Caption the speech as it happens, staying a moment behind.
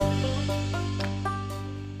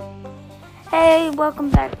Hey, welcome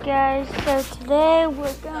back, guys. So today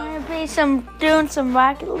we're gonna be doing some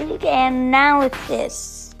Rocket League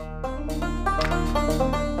analysis.